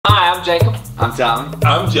I'm Jacob. I'm Tom.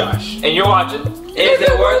 I'm Josh. And you're watching Is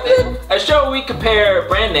It Worth It? A show where we compare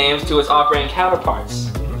brand names to its off-brand counterparts.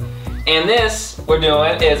 And this we're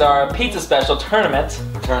doing is our pizza special tournament.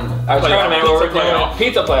 Our tournament where we're doing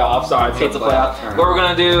pizza playoff. Sorry, pizza playoff. Where we're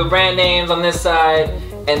gonna do brand names on this side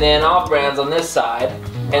and then off brands on this side.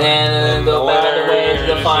 And then go battle the way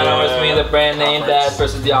to the final between the brand name bad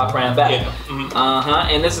versus the off-brand bad. Yeah.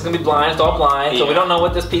 And this is gonna be blind. It's all blind, so we don't know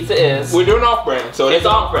what this pizza is. We're doing off-brand, so it's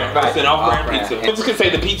off-brand, right? It's an off-brand pizza. I'm just gonna say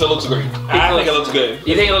the pizza looks great. I think it looks good.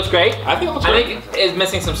 You think it looks great? I think it looks great. I think it's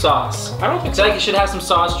missing some sauce. I don't think so. I think it should have some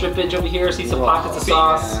sauce drippage over here. See some pockets of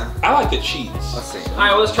sauce. Yeah. I like the cheese. Let's see. All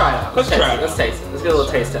right, well, let's try it out. Let's try it. Let's taste it. Let's get a little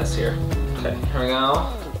taste test here. Okay. Here we go.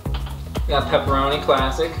 We got pepperoni,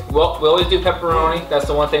 classic. Well, we always do pepperoni. That's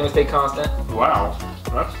the one thing we stay constant. Wow,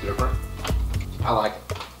 that's different. I like it.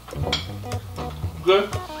 Good.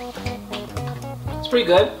 It's pretty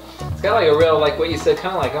good. It's got like a real, like what you said,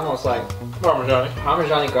 kind of like almost like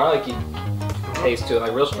Parmesan. garlicky taste to it,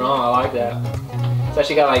 like real strong. I like that. It's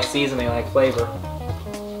actually got like seasoning, like flavor.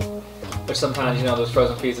 Which sometimes, you know, those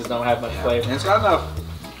frozen pizzas don't have much flavor. And it's got enough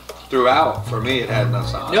throughout. For me, it had enough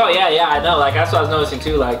sauce. No, yeah, I know. Like that's what I was noticing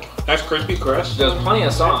too. Like That's crispy crust. there's plenty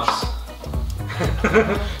of sauce.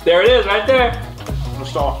 There it is, right there.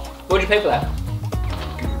 What's all? What'd you pay for that?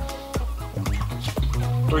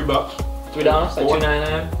 $3. $3, like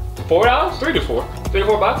 $2.99. $4? $3 to $4. $3 to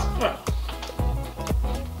 $4? Yeah.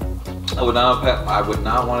 I would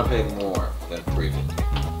not want to pay more than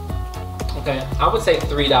 $3.50. Okay, I would say $3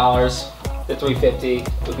 to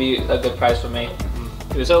 $3.50 would be a good price for me.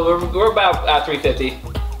 So we're about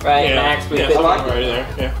 $3.50, right? Yeah. Max $3.50. Yeah, right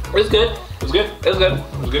there. Yeah. It was good. It was good. It was good.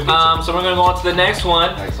 It was good pizza. So we're gonna go on to the next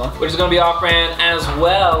one, which is gonna be off-brand as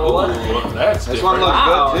well. Ooh, that's this different. one looks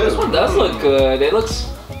good too. This one does look good. It looks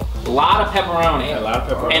a lot of pepperoni. Yeah, a lot of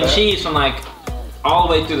pepperoni. And cheese from like all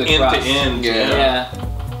the way through the end crust. to end. Yeah.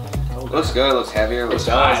 Looks good. Looks heavier. Looks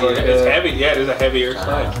does look It's good. heavy. Yeah, it is a heavier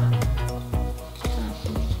slice.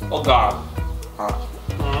 Oh God.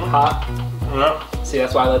 Hot. Yeah. See,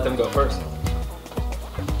 that's why I let them go first.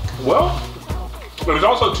 Well, there's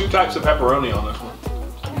also two types of pepperoni on this one.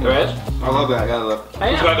 There is? I love that. I gotta look.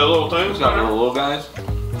 Hey, It's got the little things. It's got the little guys.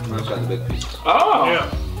 And it's got the big pieces. Oh. Yeah.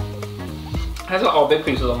 That's all big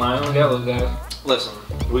pieces of mine. We got those guys. Listen,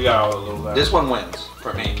 We got all the little guys. this one wins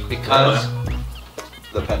for me because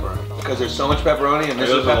the pepperoni. Because there's so much pepperoni and this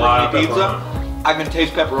is There's a lot pepperoni of pizza. I can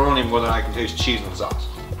taste pepperoni more than I can taste cheese and sauce.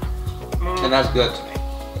 And that's good to me.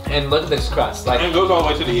 And look at this crust. Like, And it goes all the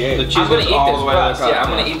way to the edge. The cheese I'm gonna is eat all this the way to the crust. Yeah, I'm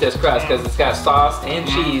crust, gonna eat this crust because it's got sauce and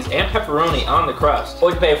cheese and pepperoni on the crust.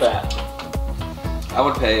 What'd you pay for that? I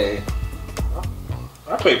would pay.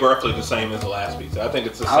 I pay roughly the same as the last pizza. I think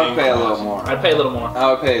it's the same. I would pay a price. little more. I'd pay a little more.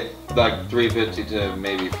 I would pay like $3.50 to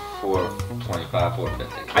maybe $4.25,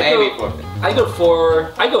 $4.50. I'd Maybe go- $4.50. I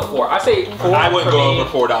go four. I say four. I wouldn't for go me. over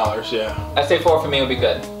 $4. Yeah. I'd say $4 for me would be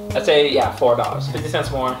good. I'd say $4, 50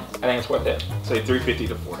 cents more. I think it's worth it. Say $3.50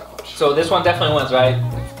 to $4. So this one definitely wins, right?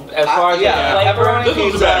 As far as yeah, the flavor, pepperoni This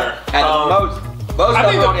one's pizza better. and most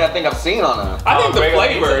I think pepperoni I think I've seen on a. I think the regular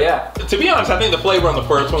flavor. pizza, yeah. To be honest, I think the flavor on the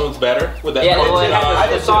first one was better with that. Yeah, pepperoni. well, it had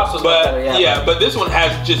the sauce was but better. but this one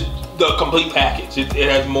has just the complete package. It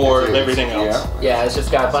has more of everything else. Yeah, it's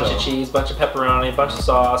just got a bunch of cheese, bunch of pepperoni, a bunch of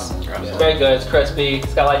sauce. It's very good. It's crispy.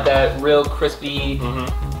 It's got like that real crispy,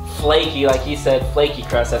 flaky, like he said, flaky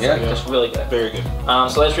crust. That's like just really good. Very good.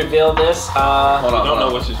 So let's reveal this. Hold on, We don't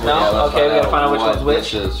know which is which. No? let's Okay, we gotta find out which one's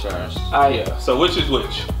which. This is first. Yeah. So which is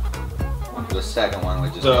which? The second one we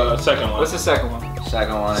just The made. second one. What's the second one?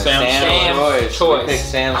 Second one is Sam's Sam's Choice. We picked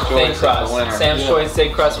Sam's Thin Choice as the crust. winner. Sam's Choice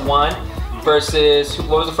Thin Crust 1 versus, what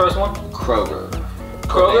was the first one? Kroger.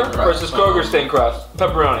 Kroger Thin crust. versus Kroger's Thin Crust.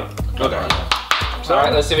 Pepperoni. Okay. All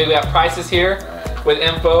right, let's see. We got prices here with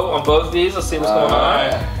info on both of these. Let's see what's going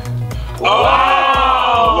on. Oh!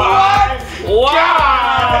 What?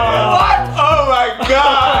 Wow! What? Oh my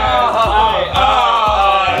God!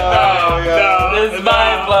 This is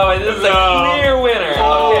mind blowing. This is a clear winner.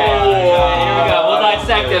 Okay, here we go. We'll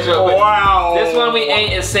dissect this real quick. Wow! This one we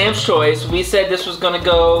ate is Sam's Choice. We said this was gonna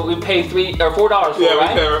go. We paid $4 for it, Yeah,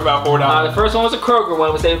 right? we paid about $4. The first one was a Kroger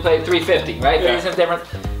one. We said we paid $3.50, right? Yeah. 50 cents difference.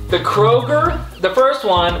 The Kroger, the first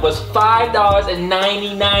one was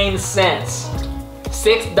 $5.99.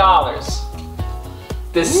 $6.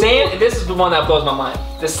 The Sam, this is the one that blows my mind.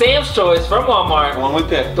 The Sam's Choice from Walmart. The one we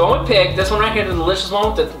picked. The one we picked. This one right here, the delicious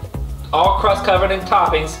one with the all crust covered in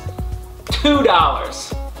toppings.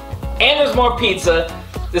 $2. And there's more pizza.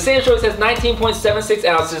 The Sam's Choice has 19.76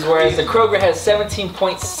 ounces, whereas the Kroger has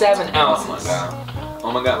 17.7 ounces.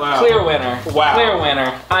 Oh my God. Wow. Clear winner. Wow. Clear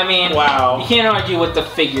winner. I mean, Wow. you can't argue with the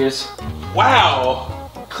figures. Wow.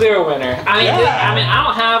 Clear winner. I mean, Yeah. I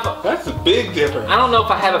don't have. That's a big difference. I don't know if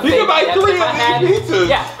I have a You favorite. can buy yet, 3 if I of had- these pizzas.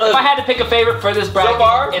 Yeah, if I had to pick a favorite for this bracket, So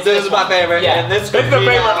far, it's this is my one. favorite. Yeah. And this It's could the beat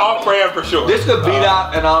favorite out- off-brand for sure. This could beat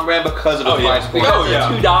out an on-brand because of the Oh, yeah. price point. Oh, yeah.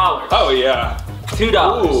 $2. Oh yeah.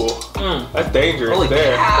 $2. Ooh, that's dangerous Holy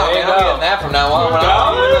there. cow, There you man, go. I'm getting that from now on.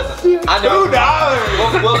 $2? I know.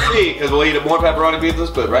 $2. We'll see, because we'll eat more pepperoni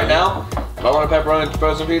pizzas, but right now, if I want a pepperoni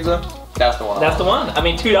frozen pizza, that's the one. That's the one. I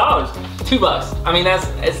mean, $2. $2. I mean,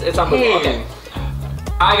 it's unbelievable. Okay.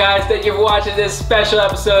 Alright guys, thank you for watching this special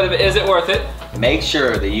episode of Is It Worth It? Make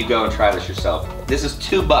sure that you go and try this yourself. This is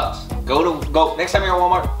 $2. Go next time you're at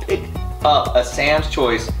Walmart, pick up a Sam's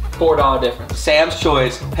Choice, $4 difference. Sam's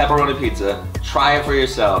Choice pepperoni pizza. Try it for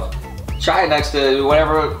yourself. Try it next to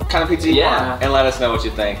whatever kind of pizza you want, and let us know what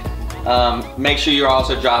you think. Make sure you're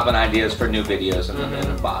also dropping ideas for new videos in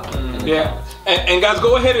the bottom. In the comments. And guys,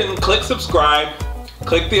 go ahead and click subscribe.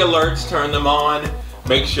 Click the alerts, turn them on.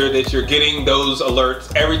 Make sure that you're getting those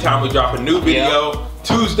alerts every time we drop a new video.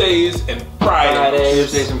 Tuesdays and Fridays.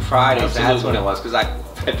 Tuesdays and Fridays. That's what it was, because I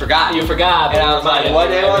forgot. You forgot. And I was like, what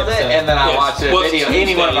day was it? And then I watched a video,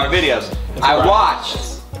 any one of our videos. I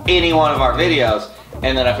watched any one of our videos,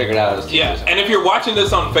 and then I figured out it was Tuesdays. Yeah, and if you're watching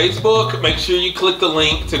this on Facebook, make sure you click the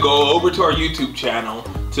link to go over to our YouTube channel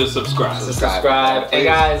to subscribe. And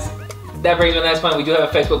guys, that brings me to the next point. We do have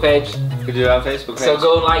a Facebook page. We do have a Facebook page. So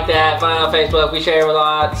go and like that, find it on Facebook. We share a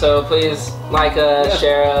lot, so please like us,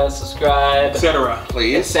 share us, subscribe, etc.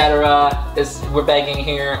 Please. etc. We're begging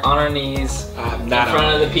here on our knees in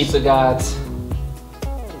front of the pizza gods.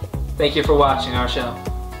 Thank you for watching our show.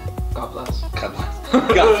 God bless. God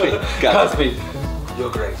bless. Godspeed.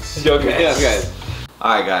 Your grace. Your grace. Yeah, guys.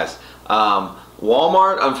 All right, guys.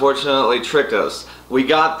 Walmart unfortunately tricked us. We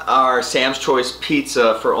got our Sam's Choice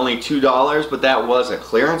pizza for only $2, but that was a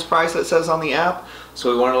clearance price that says on the app. So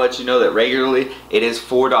we want to let you know that regularly it is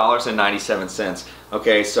 $4.97.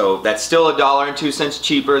 Okay, so that's still $1.02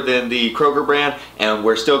 cheaper than the Kroger brand, and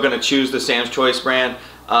we're still going to choose the Sam's Choice brand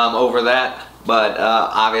over that. But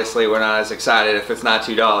obviously we're not as excited if it's not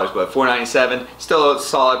 $2, but $4.97, still a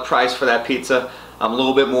solid price for that pizza. A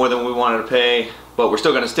little bit more than we wanted to pay, but we're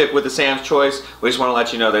still going to stick with the Sam's Choice. We just want to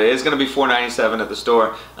let you know that it is going to be $4.97 at the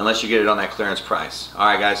store unless you get it on that clearance price. All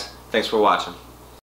right, guys, thanks for watching.